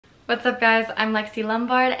What's up guys, I'm Lexi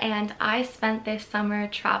Lombard and I spent this summer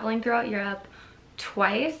traveling throughout Europe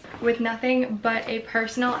twice with nothing but a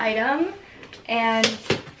personal item and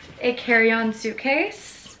a carry-on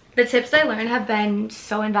suitcase. The tips I learned have been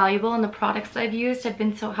so invaluable and the products that I've used have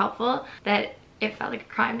been so helpful that it felt like a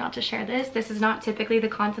crime not to share this. This is not typically the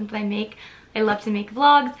content that I make. I love to make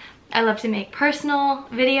vlogs, I love to make personal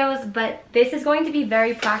videos, but this is going to be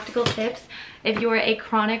very practical tips if you are a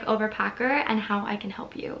chronic overpacker and how I can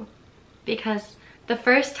help you. Because the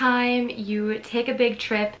first time you take a big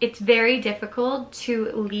trip, it's very difficult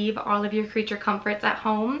to leave all of your creature comforts at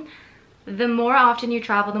home. The more often you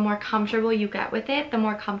travel, the more comfortable you get with it, the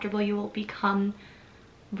more comfortable you will become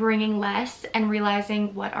bringing less and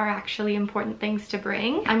realizing what are actually important things to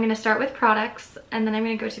bring. I'm gonna start with products and then I'm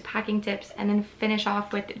gonna go to packing tips and then finish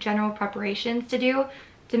off with general preparations to do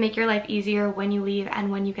to make your life easier when you leave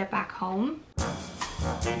and when you get back home.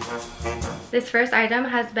 This first item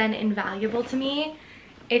has been invaluable to me.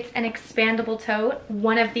 It's an expandable tote,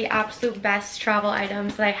 one of the absolute best travel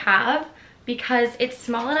items that I have because it's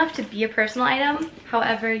small enough to be a personal item.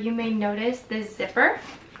 However, you may notice this zipper.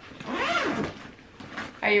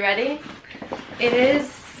 Are you ready? It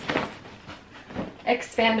is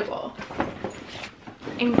expandable.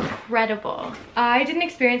 Incredible. I didn't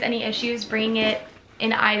experience any issues bringing it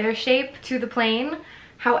in either shape to the plane.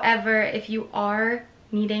 However, if you are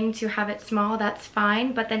needing to have it small, that's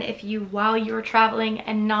fine. But then if you, while you're traveling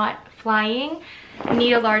and not flying,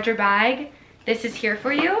 need a larger bag, this is here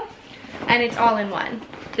for you. And it's all in one.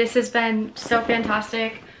 This has been so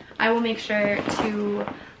fantastic. I will make sure to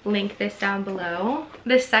link this down below.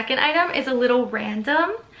 The second item is a little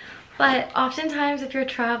random, but oftentimes if you're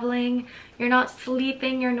traveling, you're not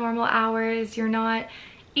sleeping your normal hours, you're not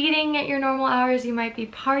eating at your normal hours, you might be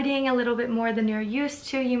partying a little bit more than you're used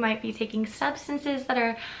to, you might be taking substances that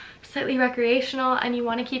are slightly recreational, and you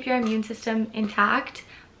want to keep your immune system intact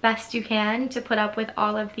best you can to put up with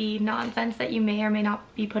all of the nonsense that you may or may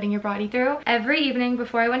not be putting your body through. Every evening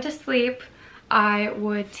before I went to sleep, I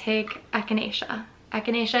would take echinacea.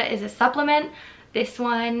 Echinacea is a supplement. This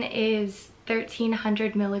one is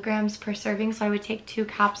 1,300 milligrams per serving, so I would take 2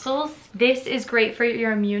 capsules. This is great for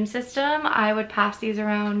your immune system. I would pass these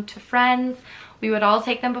around to friends. We would all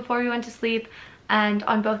take them before we went to sleep, and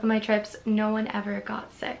on both of my trips, no one ever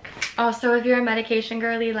got sick. Also, if you're a medication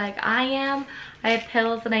girly like I am, I have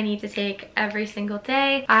pills that I need to take every single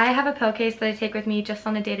day. I have a pill case that I take with me just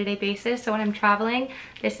on a day-to-day basis, so when I'm traveling,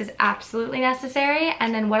 this is absolutely necessary.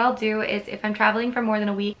 And then what I'll do is if I'm traveling for more than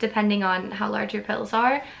a week, depending on how large your pills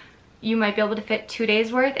are, you might be able to fit 2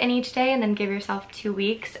 days worth in each day and then give yourself 2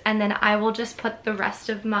 weeks. And then I will just put the rest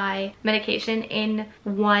of my medication in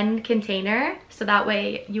one container. So that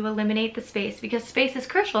way you eliminate the space, because space is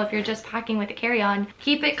crucial if you're just packing with a carry-on.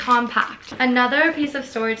 Keep it compact. Another piece of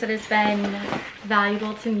storage that has been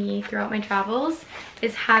valuable to me throughout my travels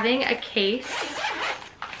is having a case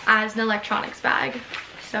as an electronics bag.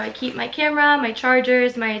 So I keep my camera, my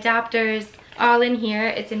chargers, my adapters all in here.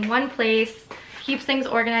 It's in one place. Keeps things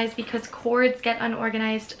organized because cords get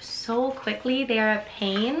unorganized so quickly. They are a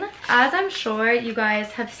pain. As I'm sure you guys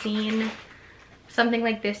have seen something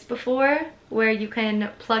like this before, where you can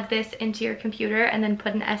plug this into your computer and then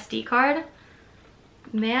put an SD card.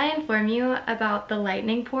 May I inform you about the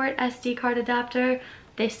lightning port SD card adapter?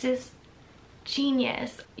 This is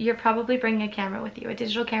genius. You're probably bringing a camera with you, a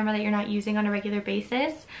digital camera that you're not using on a regular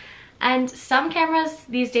basis. And some cameras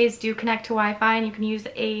these days do connect to Wi-Fi and you can use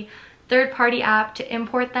a third-party app to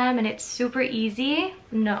import them, and it's super easy.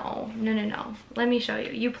 No. Let me show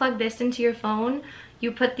you. You plug this into your phone,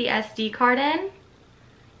 you put the SD card in,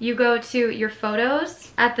 you go to your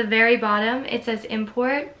photos. At the very bottom, it says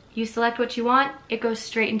import. You select what you want, it goes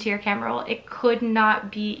straight into your camera roll. It could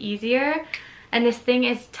not be easier. And this thing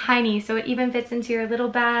is tiny, so it even fits into your little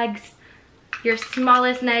bags, your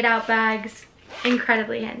smallest night out bags.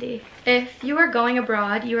 Incredibly handy. If you are going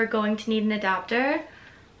abroad, you are going to need an adapter.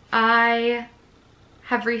 I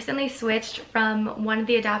have recently switched from one of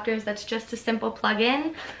the adapters that's just a simple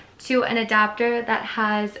plug-in to an adapter that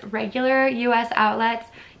has regular US outlets,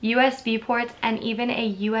 USB ports, and even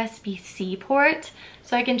a USB-C port.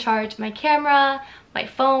 So I can charge my camera, my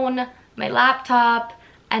phone, my laptop,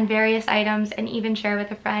 and various items, and even share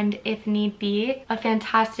with a friend if need be. A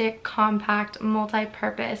fantastic, compact,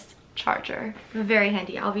 multi-purpose charger. Very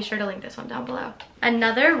handy. I'll be sure to link this one down below.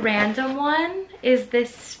 Another random one is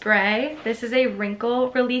this spray. This is a wrinkle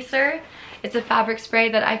releaser. It's a fabric spray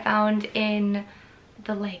that I found in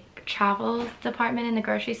the travel department in the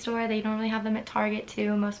grocery store. They don't really have them at Target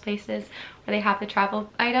too, most places where they have the travel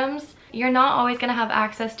items. You're not always gonna have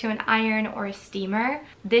access to an iron or a steamer.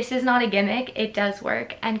 This is not a gimmick, it does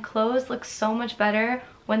work. And clothes look so much better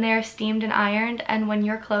when they are steamed and ironed, and when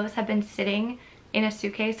your clothes have been sitting in a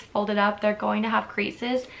suitcase folded up, they're going to have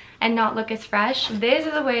creases and not look as fresh. This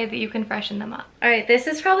is a way that you can freshen them up. All right, this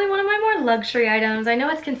is probably one of my more luxury items. I know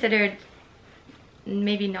it's considered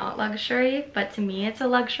maybe not luxury, but to me it's a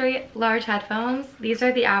luxury. Large headphones. These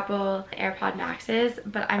are the Apple AirPod Maxes,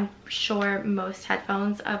 but I'm sure most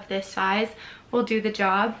headphones of this size will do the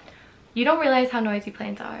job. You don't realize how noisy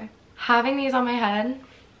planes are. Having these on my head,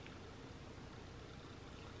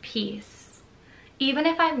 peace. Even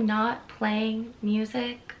if I'm not playing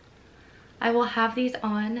music, I will have these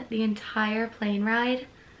on the entire plane ride,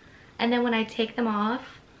 and then when I take them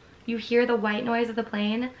off, you hear the white noise of the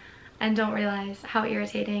plane and don't realize how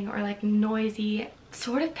irritating or like noisy,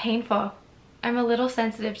 sort of painful. I'm a little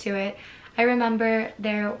sensitive to it. I remember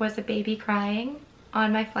there was a baby crying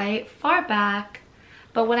on my flight far back,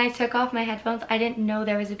 but when I took off my headphones, I didn't know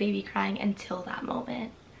there was a baby crying until that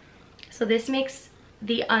moment. So this makes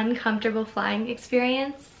the uncomfortable flying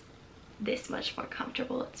experience this much more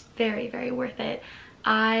comfortable. It's very, very worth it.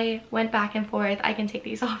 I went back and forth. I can take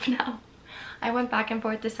these off now. I went back and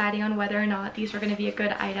forth deciding on whether or not these were going to be a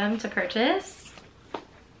good item to purchase.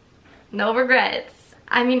 No regrets.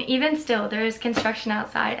 I mean, even still, there is construction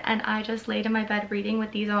outside and I just laid in my bed reading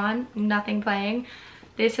with these on, nothing playing.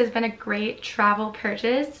 This has been a great travel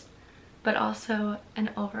purchase, but also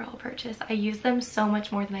an overall purchase. I use them so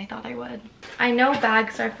much more than I thought I would. I know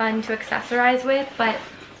bags are fun to accessorize with, but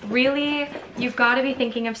really you've got to be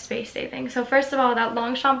thinking of space saving. So first of all, that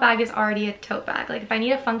Longchamp bag is already a tote bag. Like if I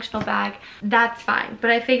need a functional bag, that's fine,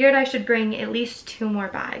 but I figured I should bring at least 2 more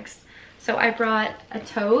bags. So I brought a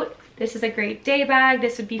tote. This is a great day bag.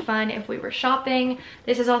 This would be fun if we were shopping.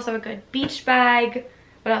 This is also a good beach bag.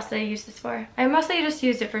 What else did I use this for? I mostly just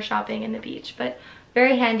used it for shopping and the beach, but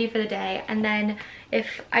very handy for the day. And then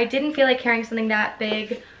if I didn't feel like carrying something that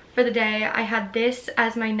big for the day, I had this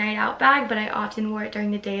as my night out bag, but I often wore it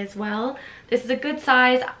during the day as well. This is a good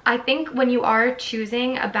size. I think when you are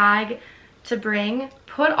choosing a bag to bring,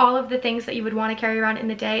 put all of the things that you would want to carry around in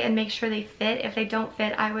the day and make sure they fit. If they don't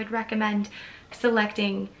fit, I would recommend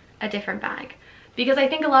selecting a different bag. Because I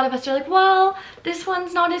think a lot of us are like, well, this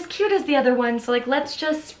one's not as cute as the other one, so like let's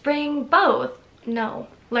just bring both. No.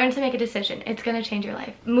 Learn to make a decision. It's gonna change your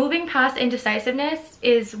life. Moving past indecisiveness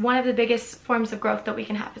is one of the biggest forms of growth that we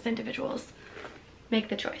can have as individuals. Make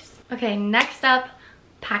the choice. Okay, next up,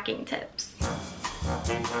 packing tips.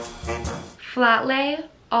 Flat lay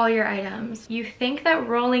all your items. You think that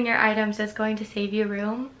rolling your items is going to save you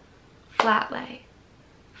room? Flat lay.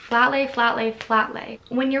 Flat lay, flat lay, flat lay.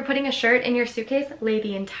 When you're putting a shirt in your suitcase, lay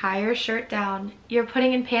the entire shirt down. You're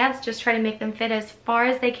putting in pants, just try to make them fit as far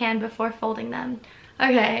as they can before folding them.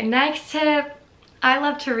 Okay, next tip. I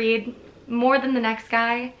love to read more than the next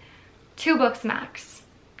guy. 2 books max.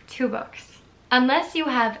 2 books. Unless you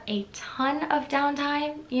have a ton of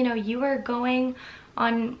downtime, you know, you are going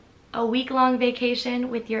on a week-long vacation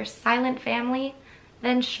with your silent family,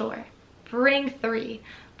 then sure, bring 3.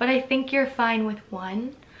 But I think you're fine with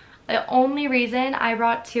 1. The only reason I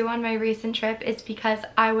brought 2 on my recent trip is because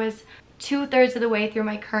I was 2/3 of the way through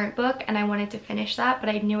my current book and I wanted to finish that, but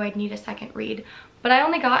I knew I'd need a second read. But I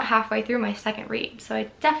only got halfway through my second read, so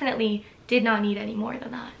I definitely did not need any more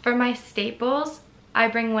than that. For my staples, I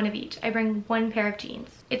bring 1 of each. I bring 1 pair of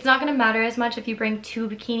jeans. It's not gonna matter as much if you bring 2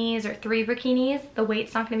 bikinis or 3 bikinis. The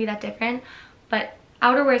weight's not gonna be that different, but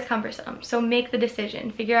outerwear is cumbersome, so make the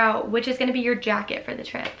decision. Figure out which is gonna be your jacket for the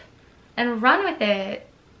trip and run with it.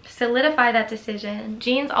 Solidify that decision.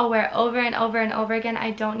 Jeans I'll wear over and over and over again.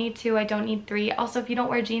 I don't need 2, I don't need 3. Also, if you don't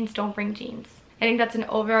wear jeans, don't bring jeans. I think that's an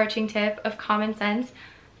overarching tip of common sense.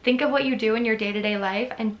 Think of what you do in your day-to-day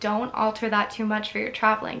life and don't alter that too much for your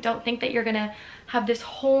traveling. Don't think that you're gonna have this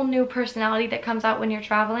whole new personality that comes out when you're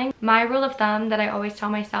traveling. My rule of thumb that I always tell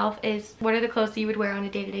myself is, what are the clothes that you would wear on a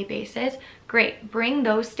day-to-day basis? Great, bring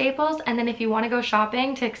those staples, and then if you want to go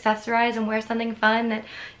shopping to accessorize and wear something fun that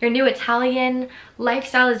your new Italian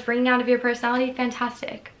lifestyle is bringing out of your personality,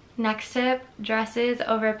 fantastic. Next tip, dresses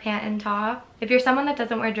over pant and top. If you're someone that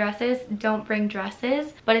doesn't wear dresses, don't bring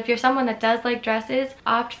dresses. But if you're someone that does like dresses,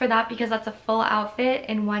 opt for that because that's a full outfit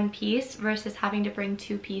in 1 piece versus having to bring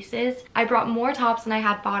 2 pieces. I brought more tops than I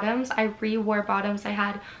had bottoms. I re-wore bottoms. I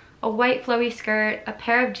had a white flowy skirt, a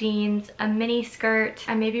pair of jeans, a mini skirt.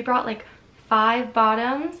 I maybe brought like 5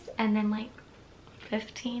 bottoms and then like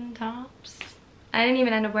 15 tops. I didn't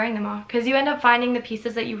even end up wearing them all because you end up finding the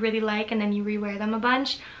pieces that you really like and then you re-wear them a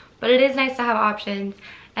bunch. But it is nice to have options.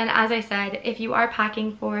 And as I said, if you are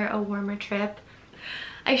packing for a warmer trip,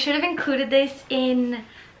 I should have included this in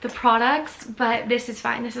the products, but this is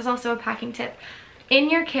fine. This is also a packing tip. In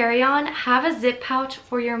your carry-on, have a zip pouch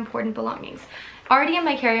for your important belongings. Already in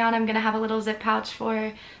my carry-on, I'm gonna have a little zip pouch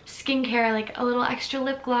for skincare, like a little extra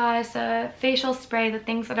lip gloss, a facial spray, the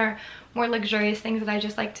things that are more luxurious, things that I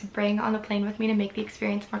just like to bring on the plane with me to make the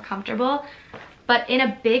experience more comfortable. But in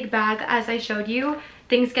a big bag, as I showed you,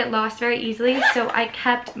 things get lost very easily. So I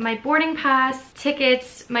kept my boarding pass,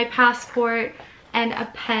 tickets, my passport, and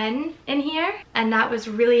a pen in here, and that was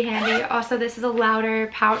really handy. Also, this is a louder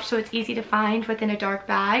pouch, so it's easy to find within a dark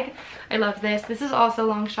bag. I love this. This is also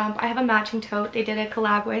Longchamp. I have a matching tote. They did a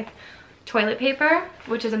collab with Toilet Paper,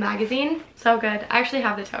 which is a magazine. So good. I actually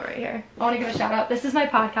have the tote right here. I want to give a shout out. This is my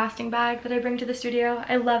podcasting bag that I bring to the studio.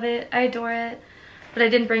 I love it. I adore it. But I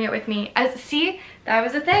didn't bring it with me. See, that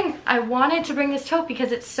was the thing. I wanted to bring this tote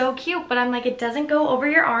because it's so cute, but I'm like, it doesn't go over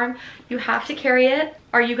your arm. You have to carry it.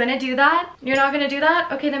 Are you gonna do that? You're not gonna do that?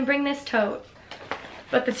 Okay, then bring this tote.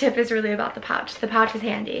 But the tip is really about the pouch. The pouch is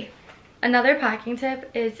handy. Another packing tip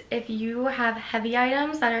is if you have heavy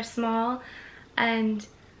items that are small and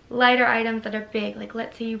lighter items that are big, like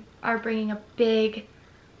let's say you are bringing a big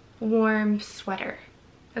warm sweater.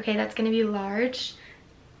 Okay, that's gonna be large.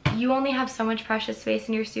 You only have so much precious space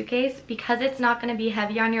in your suitcase. Because it's not going to be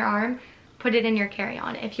heavy on your arm, put it in your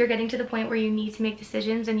carry-on. If you're getting to the point where you need to make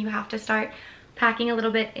decisions and you have to start packing a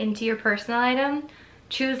little bit into your personal item,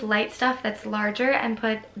 choose light stuff that's larger and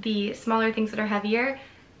put the smaller things that are heavier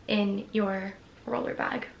in your roller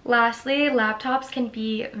bag. Lastly, laptops can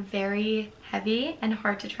be very heavy and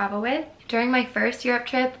hard to travel with. During my first Europe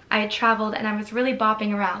trip, I had traveled and I was really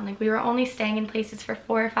bopping around. Like, we were only staying in places for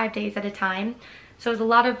 4 or 5 days at a time. So it was a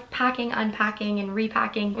lot of packing, unpacking, and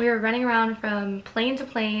repacking. We were running around from plane to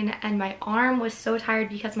plane, and my arm was so tired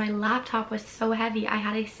because my laptop was so heavy. I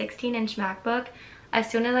had a 16-inch MacBook. As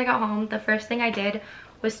soon as I got home, the first thing I did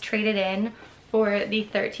was trade it in for the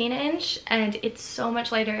 13-inch, and it's so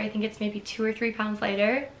much lighter. I think it's maybe 2 or 3 pounds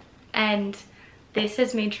lighter, and this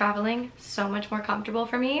has made traveling so much more comfortable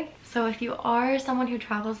for me. So if you are someone who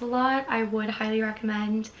travels a lot, I would highly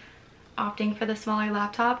recommend opting for the smaller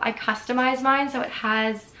laptop. I customized mine so it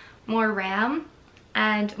has more RAM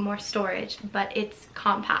and more storage, but it's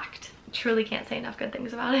compact. Truly can't say enough good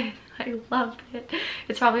things about it. I loved it.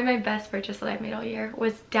 It's probably my best purchase that I've made all year,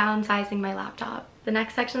 was downsizing my laptop. The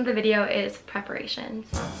next section of the video is preparations.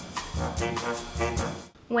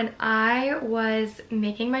 When I was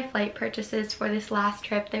making my flight purchases for this last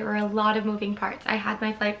trip, there were a lot of moving parts. I had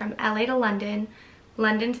my flight from LA to London,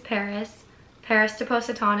 London to Paris, Paris to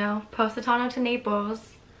Positano, Positano to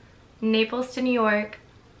Naples, Naples to New York,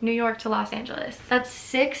 New York to Los Angeles. That's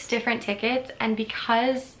 6 different tickets, and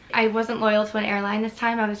because I wasn't loyal to an airline this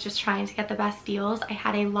time, I was just trying to get the best deals. I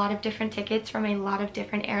had a lot of different tickets from a lot of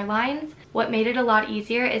different airlines. What made it a lot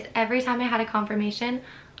easier is every time I had a confirmation,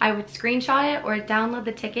 I would screenshot it or download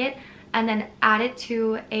the ticket and then add it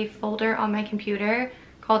to a folder on my computer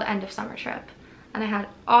called End of Summer Trip. And I had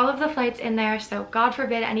all of the flights in there, so God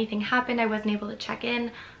forbid anything happened, I wasn't able to check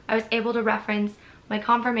in. I was able to reference my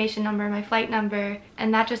confirmation number, my flight number,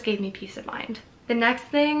 and that just gave me peace of mind. The next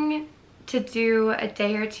thing to do a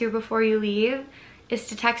day or 2 before you leave is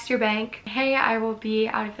to text your bank, hey, I will be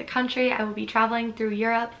out of the country, I will be traveling through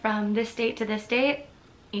Europe from this date to this date.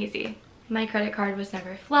 Easy. My credit card was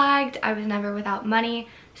never flagged, I was never without money.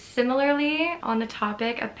 Similarly, on the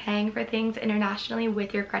topic of paying for things internationally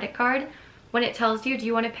with your credit card, when it tells you, do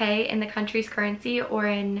you want to pay in the country's currency or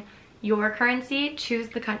in your currency, choose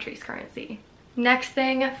the country's currency. Next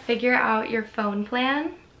thing, figure out your phone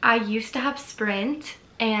plan. I used to have Sprint,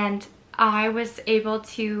 and I was able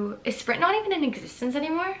to, is Sprint not even in existence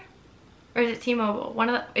anymore? Or is it T-Mobile? One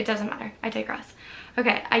of the, it doesn't matter, I digress.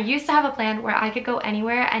 Okay, I used to have a plan where I could go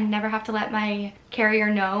anywhere and never have to let my carrier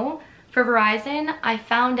know. For Verizon, I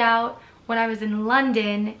found out when I was in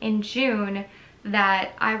London in June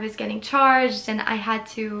that I was getting charged, and I had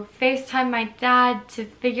to FaceTime my dad to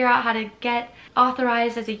figure out how to get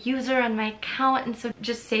authorized as a user on my account. And so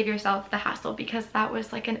just save yourself the hassle, because that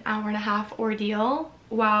was like an 1.5-hour ordeal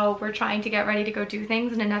while we're trying to get ready to go do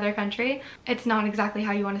things in another country. It's not exactly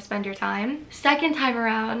how you want to spend your time. Second time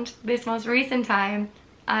around, this most recent time,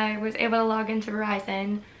 I was able to log into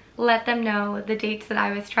Verizon, let them know the dates that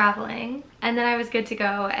I was traveling, and then I was good to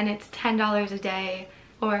go. And it's $10 a day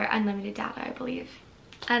or unlimited data, I believe.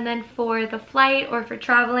 And then for the flight or for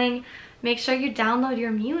traveling, make sure you download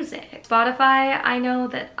your music. Spotify, I know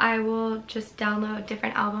that I will just download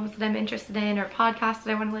different albums that I'm interested in or podcasts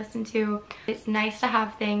that I want to listen to. It's nice to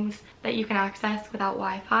have things that you can access without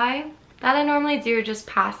Wi-Fi. That I normally do just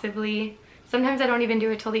passively. Sometimes I don't even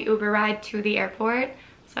do it till the Uber ride to the airport,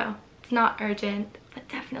 so it's not urgent, but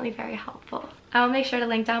definitely very helpful. I'll make sure to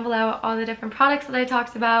link down below all the different products that I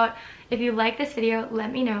talked about. If you like this video,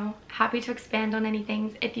 let me know. Happy to expand on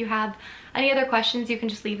anything. If you have any other questions, you can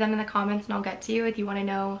just leave them in the comments and I'll get to you. If you want to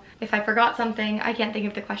know if I forgot something, I can't think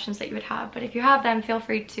of the questions that you would have, but if you have them, feel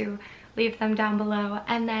free to leave them down below.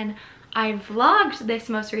 And then I vlogged this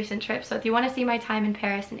most recent trip, so if you want to see my time in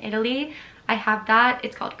Paris and Italy, I have that.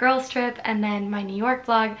 It's called Girls Trip, and then my New York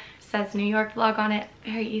vlog says New York vlog on it.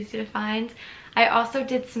 Very easy to find. I also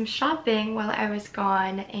did some shopping while I was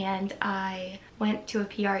gone, and I went to a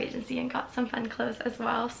PR agency and got some fun clothes as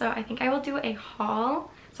well. So I think I will do a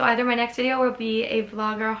haul. So either my next video will be a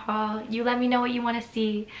vlog or a haul. You let me know what you want to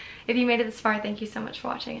see. If you made it this far, thank you so much for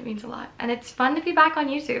watching. It means a lot. And it's fun to be back on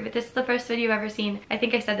YouTube. If this is the first video you've ever seen, I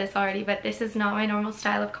think I said this already, but this is not my normal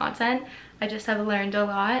style of content. I just have learned a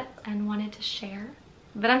lot and wanted to share.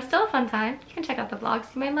 But I'm still a fun time. You can check out the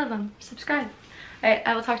vlogs. You might love them. Subscribe. Alright,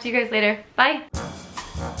 I will talk to you guys later. Bye!